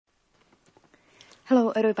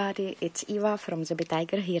Hello everybody, it's Eva from the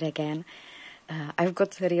Tiger here again. I've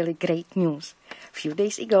got really great news. A few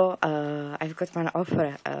days ago, I've got one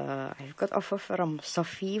offer. I've got offer from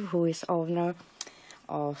Sophie, who is owner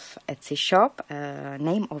of Etsy shop.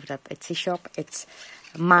 Name of that Etsy shop, it's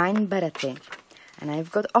Mine Beretti. And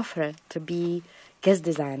I've got offer to be guest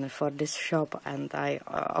designer for this shop. And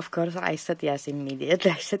of course, I said yes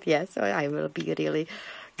immediately. I said yes, so I will be really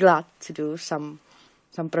glad to do some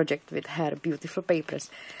project with her beautiful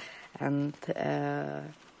papers. And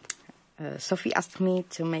Sophie asked me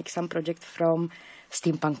to make some project from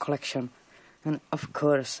steampunk collection, and of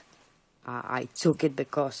course I took it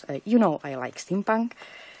because you know I like steampunk,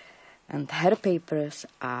 and her papers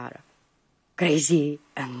are crazy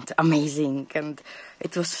and amazing, and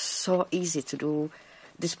it was so easy to do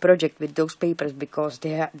this project with those papers because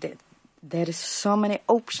there is so many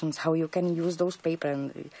options how you can use those papers,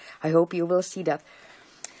 and I hope you will see that.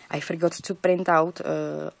 I forgot to print out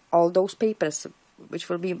all those papers, which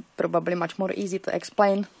will be probably much more easy to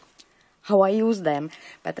explain how I use them,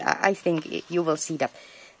 but I think you will see that.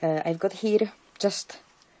 I've got here just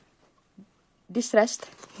this rest.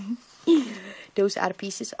 Those are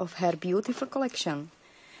pieces of her beautiful collection,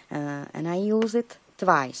 and I use it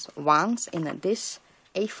twice. Once in this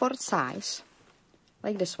A4 size,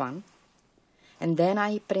 like this one, and then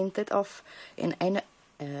I print it off in an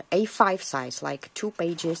A5 size, like 2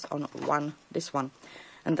 pages on this one,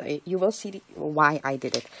 and you will see why I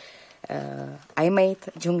did it. I made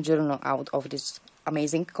junk journal out of this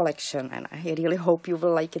amazing collection, and I really hope you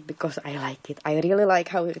will like it because I like it. I really like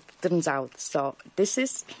how it turns out. So this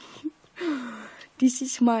is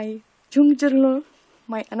my junk journal,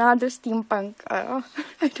 my another steampunk.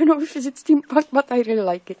 I don't know if it's steampunk, but I really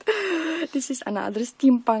like it. This is another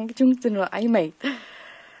steampunk junk journal I made.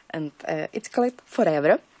 And it's called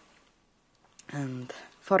Forever. And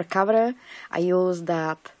for cover, I use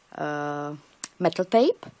that metal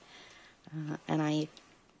tape, and I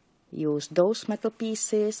use those metal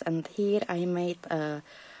pieces. And here I made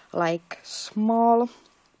like small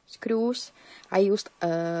screws. I used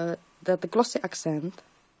the glossy accent,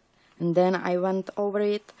 and then I went over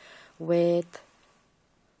it with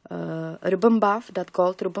ribbon buff, that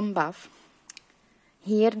gold ribbon buff.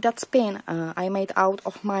 Here, that spin I made out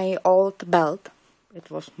of my old belt. It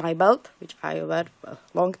was my belt, which I wear a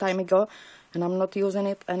long time ago, and I'm not using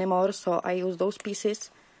it anymore, so I use those pieces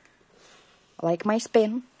like my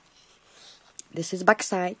spin. This is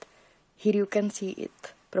backside. Here you can see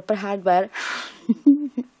it, proper hardware.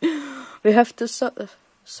 We have to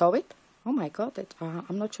sew it. Oh my god,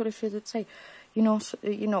 I'm not sure if it say,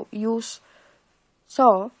 use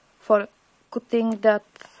saw for cutting that.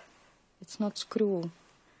 It's not screw.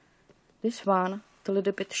 This one a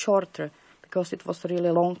little bit shorter because it was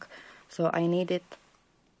really long, so I need it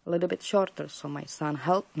a little bit shorter. So my son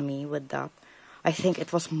helped me with that. I think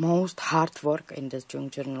it was most hard work in this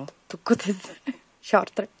junk journal to cut it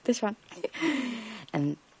shorter. This one.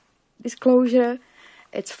 And this closure,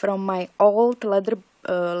 it's from my old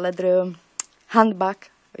leather handbag,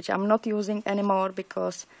 which I'm not using anymore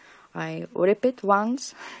because I rip it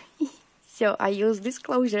once. So I use this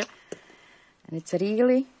closure. And it's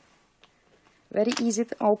really very easy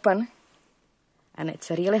to open, and it's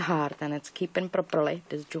really hard, and it's keeping properly,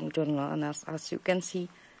 this junk journal. And as you can see,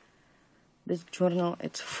 this journal,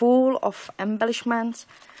 it's full of embellishments,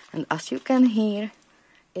 and as you can hear,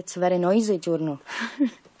 it's very noisy journal.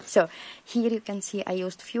 So here you can see I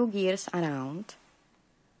used few gears around,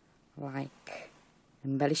 like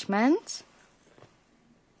embellishments.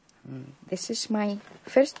 This is my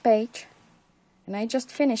first page. And I just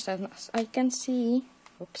finished, and as I can see,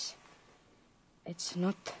 oops, it's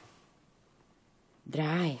not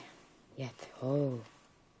dry yet. Oh.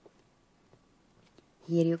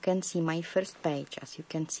 Here you can see my first page. As you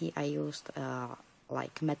can see, I used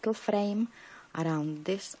like metal frame around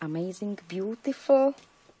this amazing, beautiful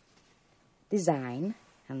design.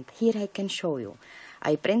 And here I can show you.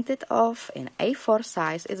 I printed off in A4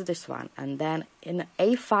 size, it's this one, and then in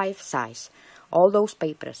A5 size, all those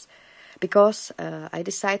papers. Because I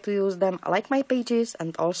decided to use them like my pages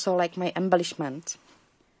and also like my embellishments.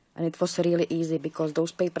 And it was really easy because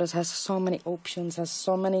those papers has so many options, has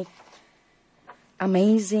so many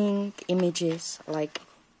amazing images, like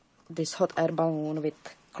this hot air balloon with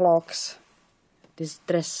clocks, this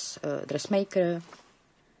dressmaker.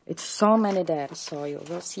 It's so many there, so you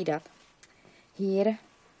will see that. Here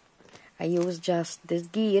I use just this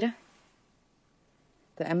gear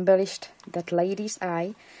to embellish that lady's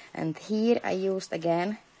eye, and here I used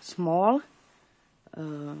again small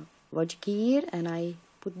watch gear, and I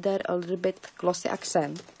put there a little bit glossy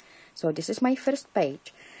accent. So this is my first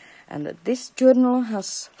page. And this journal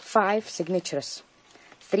has 5 signatures.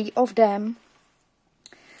 3 of them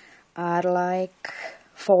are like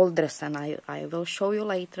folders, and I will show you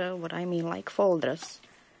later what I mean like folders,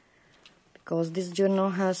 because this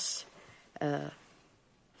journal has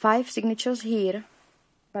 5 signatures here,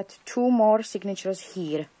 but 2 more signatures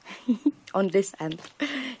here on this end.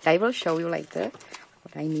 So I will show you later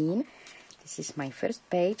what I mean. This is my first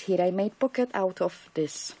page. Here I made pocket out of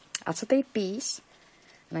this acetate piece,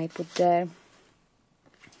 and I put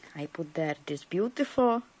there this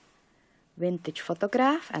beautiful vintage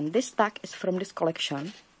photograph, and this tag is from this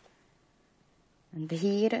collection. And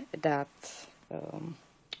here, that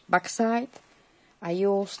backside, I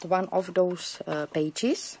used one of those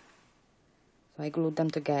pages, so I glued them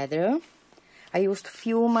together. I used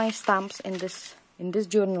few my stamps in this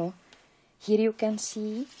journal. Here you can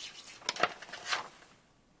see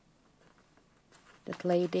that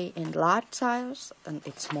lady in large size and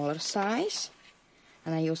it's smaller size.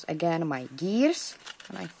 And I use again my gears,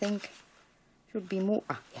 and I think should be move.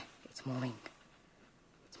 Ah, yeah, it's moving.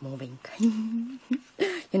 It's moving.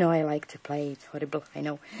 You know, I like to play. It's horrible, I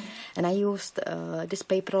know. And I used this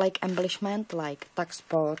paper like embellishment, like tuck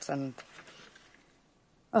spots, and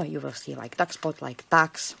oh, you will see like tuck spot, like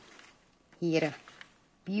tucks. Here,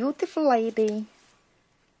 beautiful lady.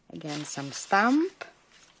 Again, some stamp.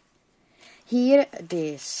 Here,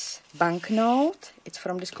 this banknote. It's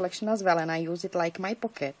from this collection as well, and I use it like my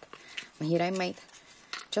pocket. And here I made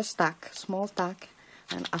just tack, small tack,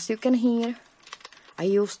 and as you can hear, I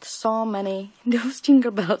used so many those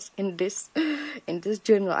jingle bells in this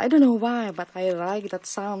journal. I don't know why, but I like that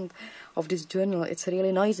sound of this journal. It's a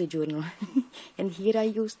really noisy journal. And here I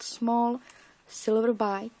used small silver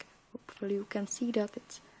bike. Hopefully you can see that.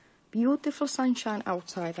 It's beautiful sunshine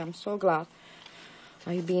outside. I'm so glad.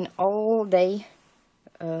 I've been all day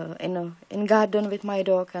in garden with my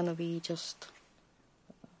dog, and we just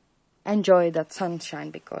enjoy that sunshine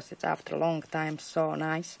because it's after a long time so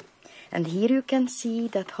nice. And here you can see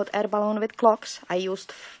that hot air balloon with clocks. I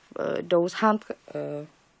used those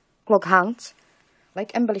clock hands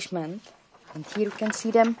like embellishment, and here you can see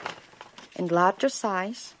them in larger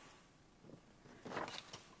size.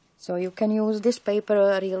 So you can use this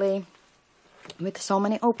paper really with so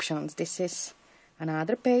many options. This is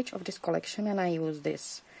another page of this collection, and I use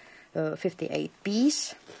this 58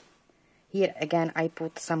 piece. Here again I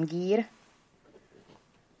put some gear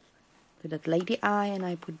to that lady eye, and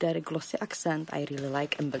I put there a glossy accent. I really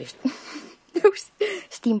like embellished those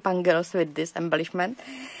steampunk girls with this embellishment.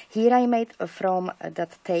 Here I made from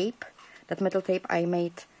that tape, that metal tape, I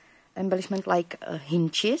made embellishment like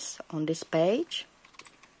hinges on this page.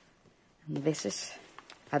 And this is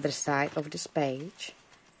other side of this page.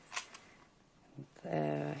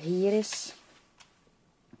 Here is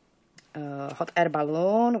a hot air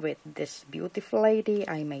balloon with this beautiful lady.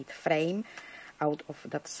 I made frame out of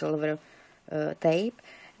that silver tape,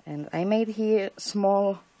 and I made here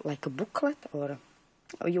small like a booklet, or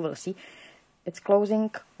you will see it's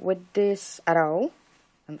closing with this arrow,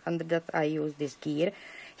 and under that I use this gear.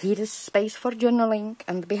 Here is space for journaling,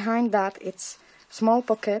 and behind that it's small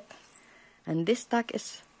pocket, and this tag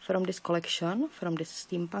is from this collection, from this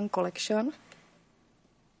steampunk collection.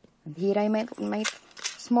 And here I made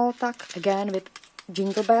small tag again with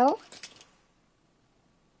jingle bell.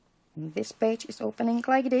 And this page is opening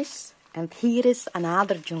like this. And here is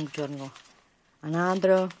another junk journal.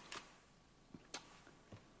 Another,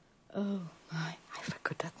 oh my, I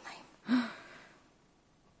forgot that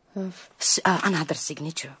name. Another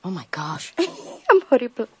signature. Oh my gosh, I'm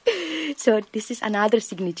horrible. So this is another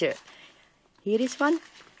signature. Here is one,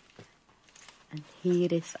 and here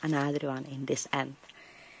is another one in this end.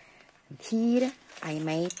 And here I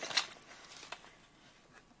made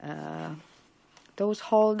those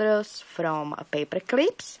holders from paper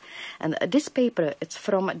clips, and this paper, it's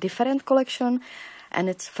from a different collection, and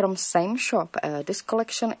it's from same shop. This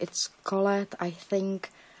collection, it's called, I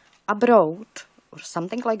think, Abroad, or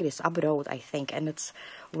something like this, Abroad, I think, and it's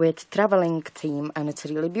with traveling theme, and it's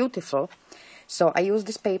really beautiful. So I use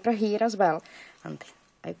this paper here as well, and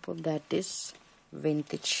I put that this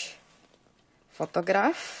vintage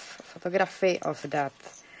photography of that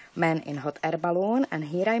man in hot air balloon. And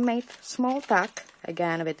here I made small tag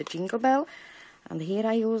again with the jingle bell, and here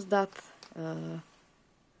I use that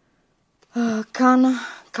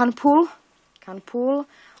can pull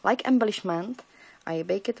like embellishment. I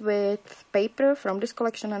bake it with paper from this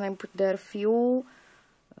collection, and I put there a few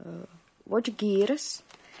watch gears.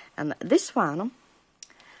 And this one,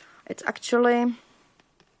 it's actually,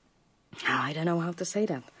 I don't know how to say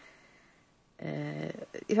that.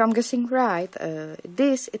 If I'm guessing right,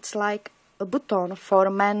 this, it's like a button for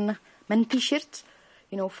men men t-shirts,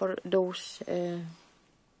 you know, for those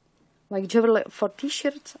like jewelry for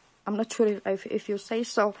t-shirts. I'm not sure if you say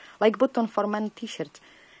so, like button for men t-shirts,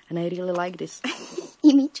 and I really like this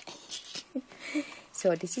image.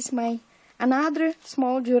 So this is my another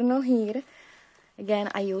small journal here.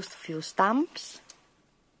 Again, I used few stamps,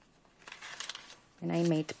 and I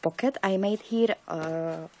made pocket. I made here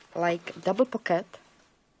like double pocket.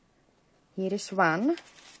 Here is one,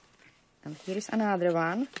 and here is another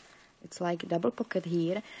one. It's like double pocket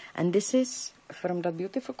here, and this is from that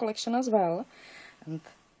beautiful collection as well. And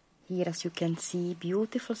here, as you can see,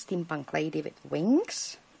 beautiful steampunk lady with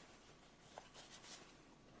wings.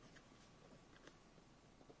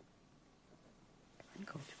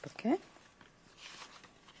 Go to pocket.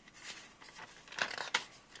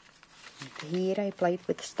 And here I played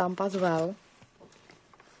with stamp as well.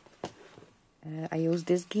 I used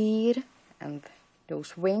this gear and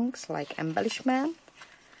those wings like embellishment.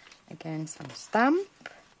 Again, some stamp.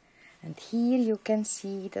 And here you can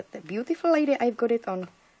see that the beautiful lady, I've got it on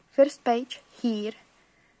first page here.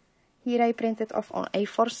 Here I printed off on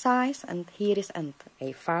A4 size, and here is an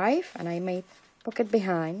A5, and I made pocket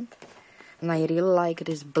behind. And I really like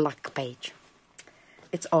this black page.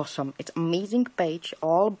 It's awesome. It's amazing page,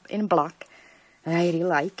 all in black. And I really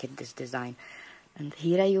like it, this design. And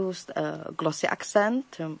here I used a glossy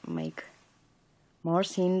accent to make more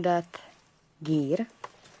seen that gear.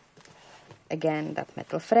 Again, that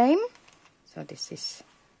metal frame. So this is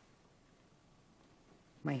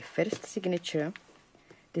my first signature.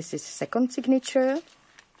 This is second signature.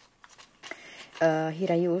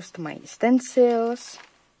 Here I used my stencils.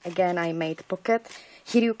 Again, I made pocket.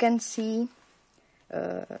 Here you can see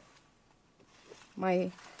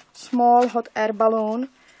my small hot air balloon.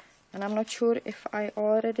 And I'm not sure if I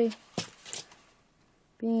already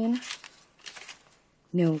been...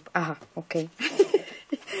 Nope. Aha, okay.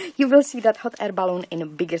 You will see that hot air balloon in a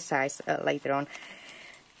bigger size later on.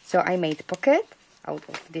 So I made pocket out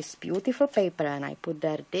of this beautiful paper, and I put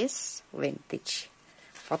there this vintage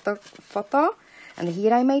photo. And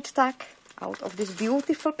here I made tag out of this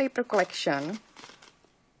beautiful paper collection.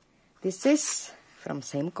 This is from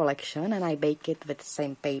same collection, and I bake it with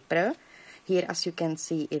same paper. Here, as you can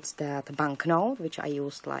see, it's that banknote which I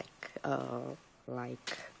used like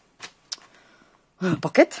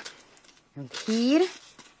pocket. And here,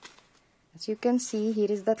 as you can see, here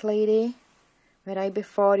is that lady where I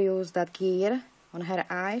before used that gear on her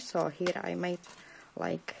eye. So here I made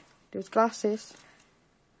like those glasses.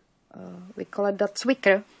 We call it that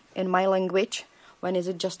swicker in my language, when is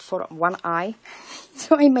it just for one eye.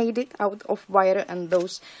 So I made it out of wire and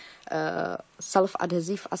those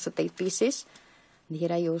self-adhesive acetate pieces. And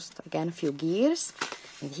here I used again a few gears,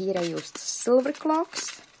 and here I used silver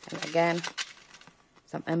clocks, and again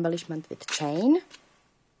some embellishment with chain.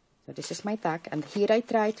 So this is my tag, and here I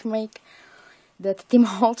try to make that Tim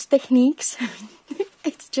Holtz techniques.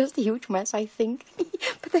 It's just a huge mess, I think,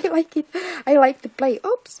 but I like it. I like to play.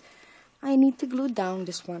 Oops, I need to glue down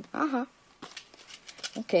this one. Aha.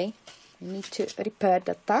 Okay, I need to repair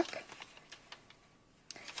the tag.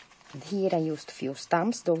 And here I used a few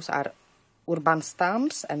stamps. Those are urban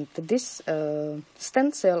stamps, and this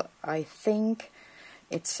stencil, I think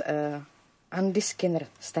it's Andy Skinner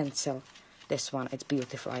stencil. This one, it's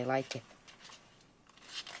beautiful. I like it.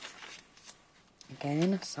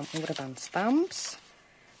 Again, some urban stamps.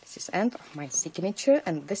 This is end of my signature,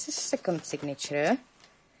 and this is second signature.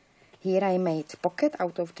 Here I made pocket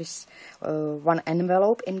out of this one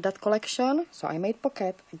envelope in that collection. So I made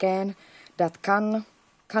pocket. Again, that can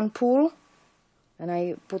pull. And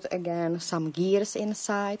I put again some gears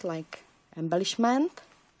inside, like embellishment.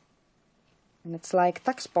 And it's like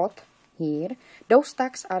tag spot here. Those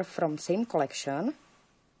tags are from same collection.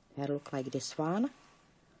 They look like this one.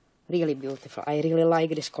 Really beautiful. I really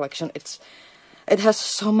like this collection. It has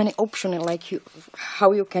so many options, like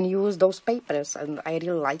how you can use those papers, and I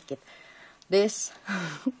really like it. This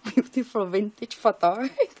beautiful vintage photo.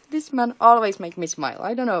 This man always makes me smile.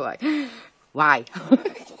 I don't know why. Why?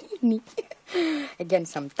 Again,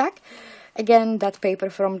 some tag. Again, that paper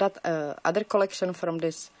from that other collection from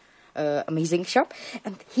this amazing shop.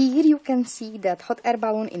 And here you can see that hot air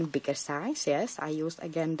balloon in bigger size. Yes, I used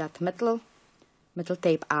again that metal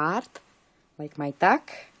tape art, like my tag,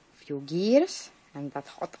 few gears, and that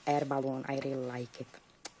hot air balloon. I really like it.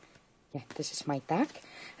 Yeah, this is my tag.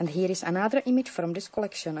 And here is another image from this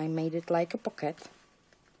collection. I made it like a pocket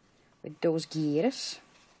with those gears,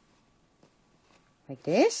 like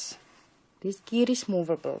this. This gear is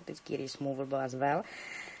movable. This gear is movable as well.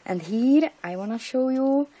 And here I want to show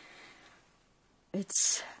you,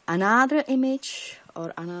 it's another image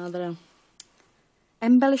or another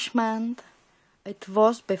embellishment. It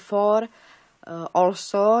was before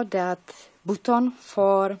also that button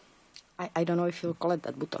for, I don't know if you call it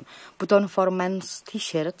that button for men's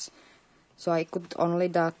t-shirts. So I could only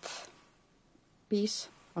that piece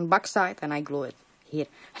on back side and I glue it here.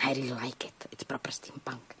 And I really like it. It's proper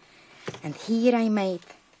steampunk. And here I made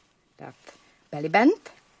that belly band.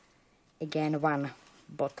 Again, one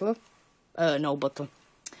bottle,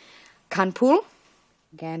 can pull.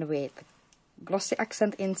 Again with glossy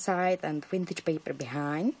accent inside and vintage paper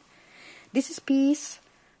behind. This is piece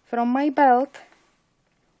from my belt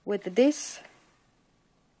with this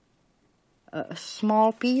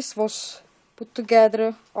small piece was put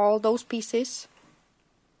together, all those pieces.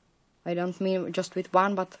 I don't mean just with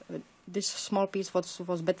one, but this small piece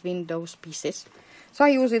was between those pieces. So I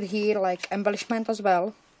use it here like embellishment as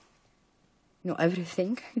well. You know,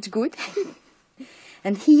 everything, it's good.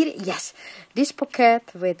 And here, yes, this pocket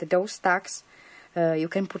with those tags, you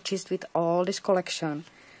can purchase with all this collection.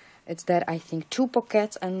 It's there, I think, 2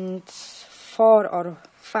 pockets and 4 or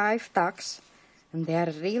 5 tags. And they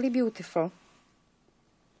are really beautiful.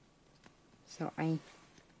 So I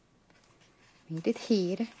made it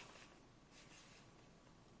here.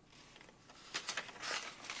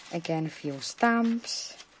 Again, a few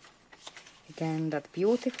stamps. Again, that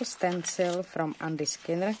beautiful stencil from Andy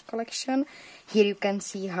Skinner collection. Here you can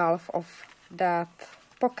see half of that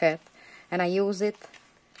pocket. And I use it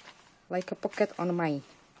like a pocket on my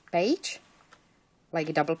page. Like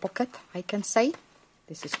a double pocket, I can say.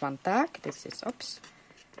 This is one tag. This is,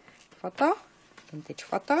 photo. Vintage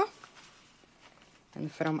photo.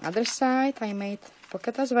 And from other side, I made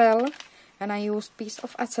pocket as well. And I used piece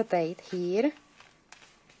of acetate here.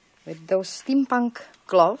 With those steampunk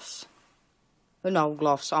gloves. No,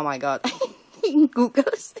 gloves, oh my god.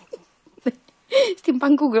 Googles.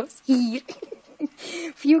 Steampunk googles. Here.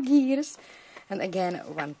 Few gears. And again,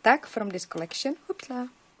 one tag from this collection. Hoopla.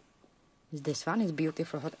 Is this one. It's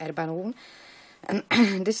beautiful hot air balloon. And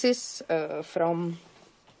this is from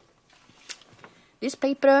this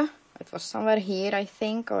paper. It was somewhere here, I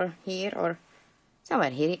think, or here, or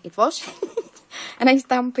somewhere here it was. And I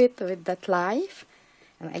stamped it with that life.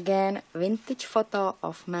 And again, vintage photo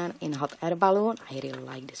of man in hot air balloon. I really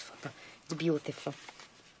like this photo. It's beautiful.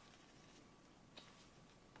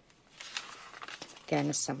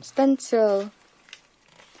 Again, some stencil,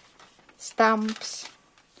 stamps.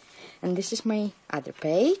 And this is my other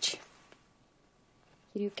page.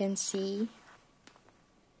 Here you can see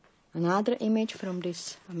another image from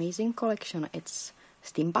this amazing collection. It's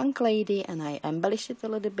Steampunk Lady and I embellished it a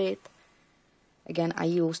little bit. Again, I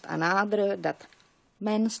used another that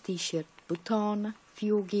men's t-shirt button,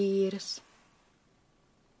 few gears,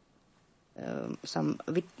 some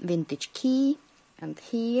vintage key, and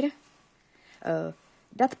here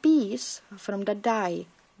that piece from the die,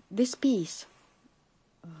 this piece,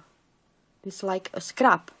 this like a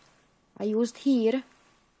scrap, I used here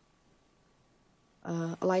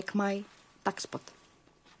like my tag spot.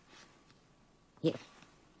 Here.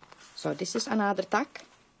 So this is another tag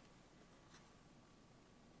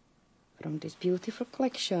from this beautiful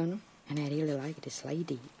collection, and I really like this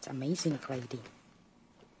lady. It's amazing lady.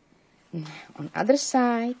 On other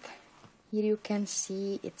side, here you can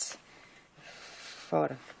see it's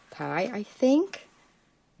for tie, I think.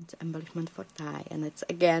 It's embellishment for tie, and it's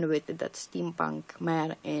again with that steampunk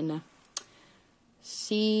man in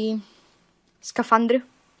scaphandre.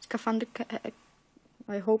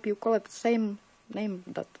 I hope you call it the same name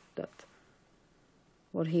that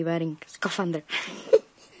what he wearing, scaphandre.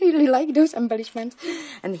 I really like those embellishments.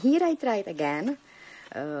 And here I tried again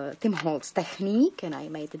Tim Holtz technique, and I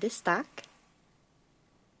made this tag.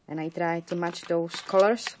 And I tried to match those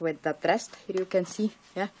colors with that rest. Here you can see,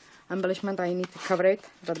 yeah, embellishment. I need to cover it,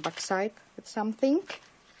 that back side, with something.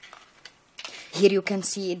 Here you can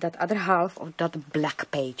see that other half of that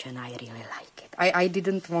black page, and I really like it. I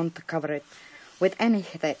didn't want to cover it with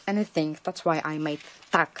anything. That's why I made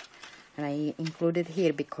tag. And I included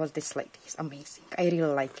here because this lady is amazing. I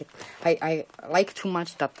really like it. I like too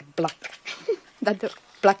much that black, that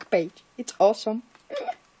black page. It's awesome.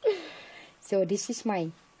 So this is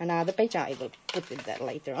my another page. I will put it there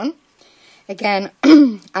later on. Again,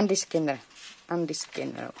 Andy Skinner.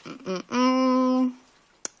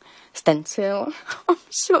 Stencil. I'm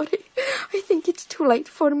sorry. I think it's too late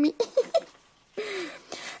for me.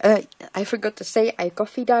 I forgot to say I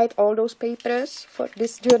coffee dyed all those papers for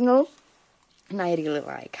this journal. And I really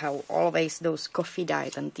like how always those coffee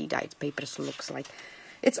dyed and tea dyed papers looks like.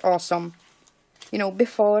 It's awesome. You know,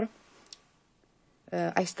 before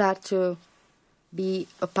I start to be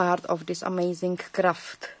a part of this amazing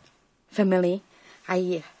craft family,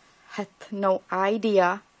 I had no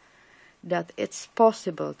idea that it's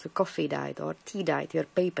possible to coffee dye or tea dye your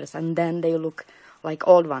papers and then they look like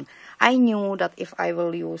old one. I knew that if I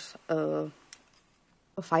will use a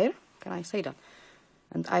fire, can I say that?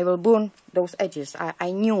 And I will burn those edges.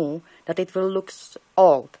 I knew that it will look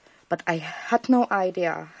old, but I had no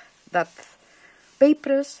idea that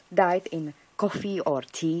papers dyed in coffee or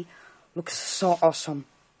tea looks so awesome.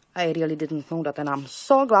 I really didn't know that, and I'm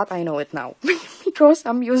so glad I know it now because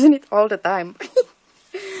I'm using it all the time.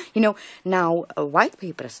 You know, now white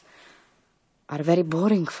papers are very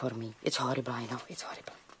boring for me. It's horrible, I know, it's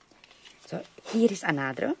horrible. So here is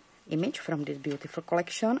another image from this beautiful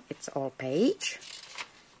collection. It's all page.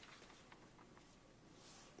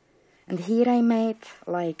 And here I made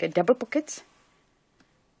like a double pockets,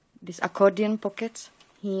 this accordion pockets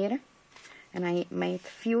here, and I made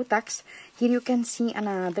few tags. Here you can see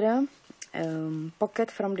another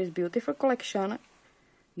pocket from this beautiful collection.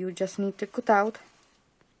 You just need to cut out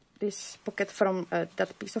this pocket from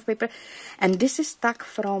that piece of paper, and this is tag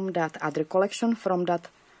from that other collection, from that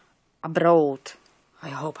abroad. I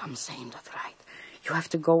hope I'm saying that right. You have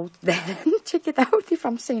to go there and check it out if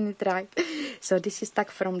I'm saying it right. So this is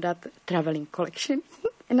tag from that traveling collection.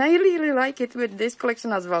 And I really like it with this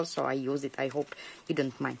collection as well, so I use it. I hope you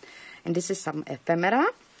don't mind. And this is some ephemera.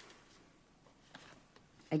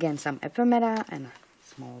 Again, some ephemera and a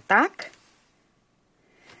small tag.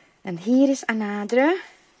 And here is another.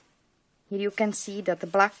 Here you can see that the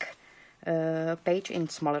black page in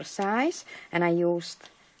smaller size. And I used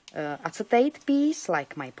acetate piece,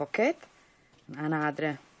 like my pocket.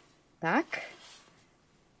 Another tag,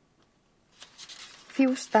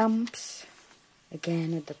 few stamps,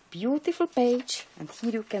 again the beautiful page, and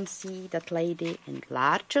here you can see that lady in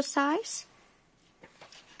larger size.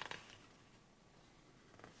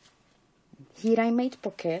 Here I made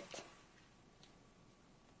pocket,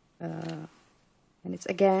 and it's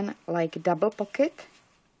again like double pocket.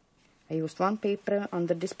 I used one paper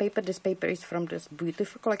under this paper. This paper is from this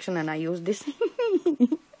beautiful collection, and I used this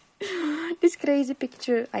this crazy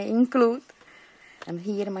picture I include. And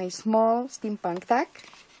here my small steampunk tag.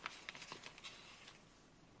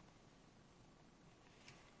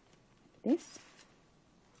 This.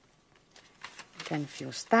 Then a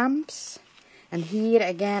few stamps. And here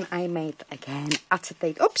again I made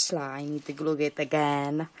acetate. Oops, I need to glue it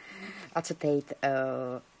again. Acetate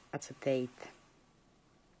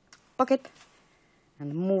pocket.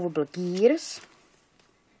 And movable gears.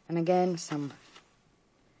 And again some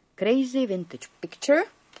crazy vintage picture.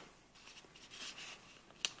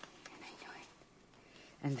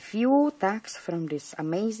 And few tags from this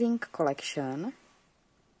amazing collection.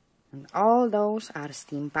 And all those are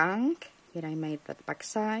steampunk. Here I made that back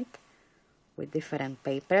side with different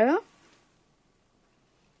paper.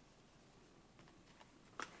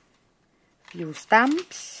 Few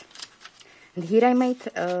stamps. And here I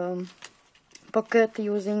made pocket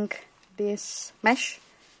using this mesh.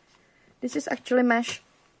 This is actually mesh.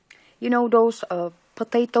 You know those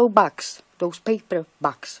potato bags, those paper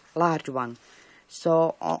bags, large one.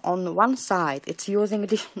 So on one side it's using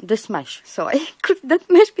this mesh. So I include that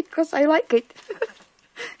mesh because I like it.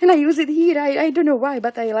 And I use it here. I don't know why,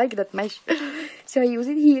 but I like that mesh. So I use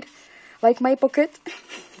it here, like my pocket.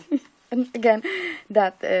 And again,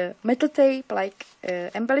 that metal tape, like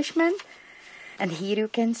embellishment. And here you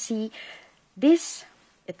can see this.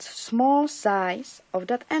 It's small size of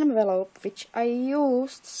that envelope, which I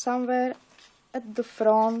used somewhere at the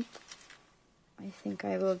front. I think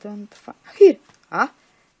I will don't find here.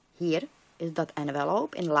 Here is that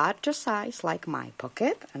envelope in larger size, like my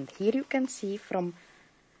pocket. And here you can see from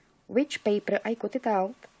which paper I cut it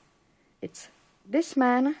out. It's this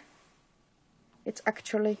man. It's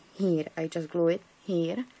actually here. I just glue it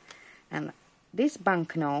here. And this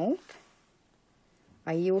banknote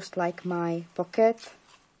I used like my pocket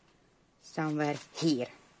somewhere here.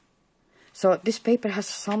 So this paper has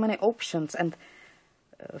so many options, and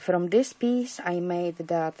from this piece I made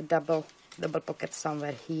that double pocket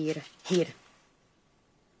somewhere here.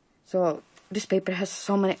 So this paper has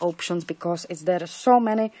so many options because there are so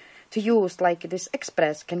many to use. Like this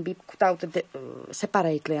express can be cut out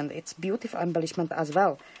separately, and it's beautiful embellishment as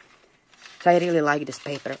well. So I really like this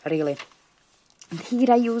paper, really. And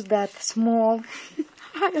here I use that small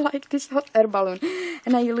I like this hot air balloon,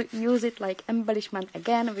 and I use it like embellishment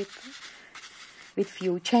again with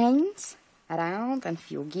few chains around and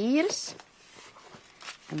few gears.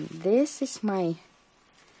 And this is my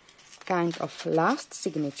kind of last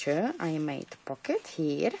signature. I made a pocket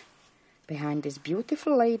here behind this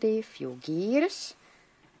beautiful lady, few gears.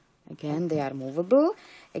 Again, they are movable.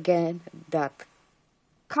 Again, that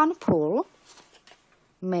can pull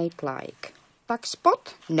made like tuck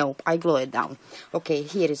spot. Nope, I glue it down. Okay,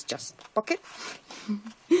 here is just pocket.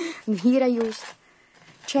 And here I used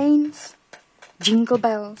chains, jingle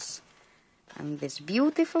bells, and this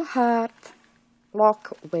beautiful heart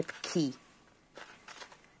lock with key.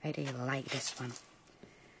 I really like this one.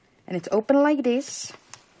 And it's open like this.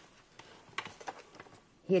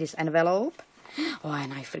 Here is envelope. Oh,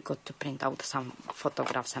 and I forgot to print out some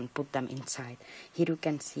photographs and put them inside. Here you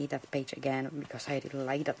can see that page again, because I really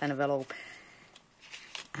like that envelope.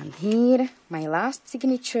 And here, my last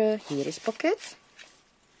signature. Here is pocket.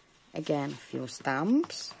 Again, few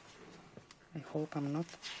stamps. I hope I'm not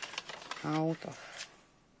out of...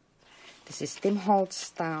 This is Tim Holtz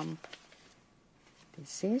stamp.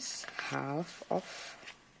 This is half of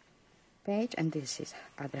page, and this is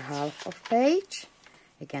other half of page.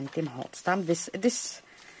 Again, Tim Holtz stamp. This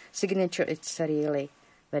signature, it's really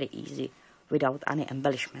very easy without any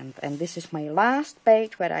embellishment. And this is my last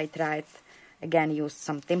page where I tried, again, used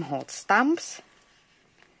some Tim Holtz stamps.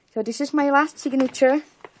 So this is my last signature.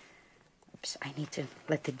 Oops, I need to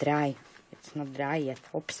let it dry. It's not dry yet.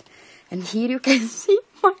 Oops. And here you can see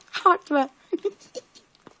my hardware,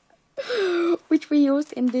 which we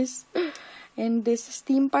used in this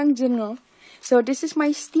steampunk journal. So this is my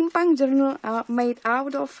steampunk journal made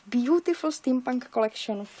out of beautiful steampunk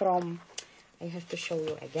collection from, I have to show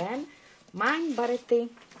you again, my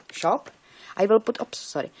by.Thank shop. I will put, oops,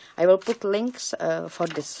 sorry, I will put links for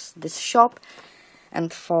this shop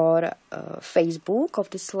and for Facebook of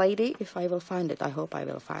this lady, if I will find it. I hope I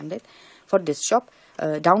will find it, for this shop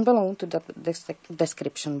down below to the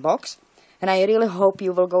description box. And I really hope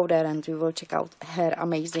you will go there and you will check out her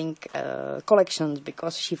amazing collections,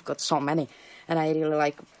 because she's got so many. And I really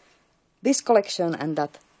like this collection and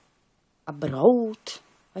that abroad.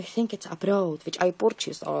 I think it's abroad, which I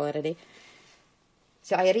purchased already.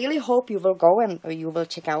 So I really hope you will go and you will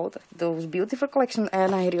check out those beautiful collections.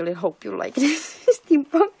 And I really hope you like this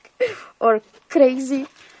steampunk or crazy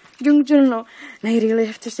junk journal. And I really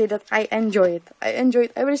have to say that I enjoy it. I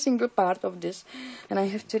enjoyed every single part of this. And I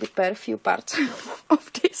have to repair a few parts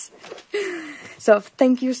of this. So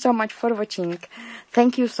thank you so much for watching.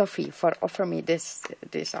 Thank you, Sophie, for offering me this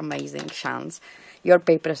amazing chance. Your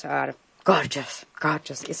papers are gorgeous,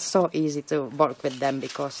 gorgeous. It's so easy to work with them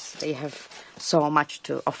because they have so much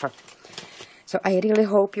to offer. So I really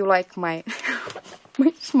hope you like my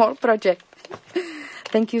my small project.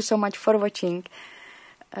 Thank you so much for watching.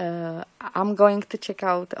 I'm going to check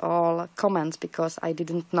out all comments because I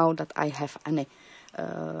didn't know that I have any.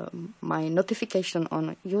 My notification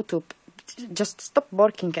on YouTube just stopped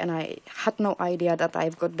working and I had no idea that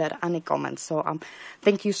I've got there any comments. So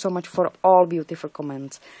thank you so much for all beautiful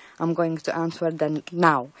comments. I'm going to answer them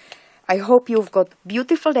now. I hope you've got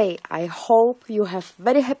beautiful day. I hope you have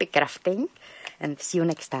very happy crafting and see you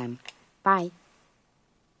next time. Bye.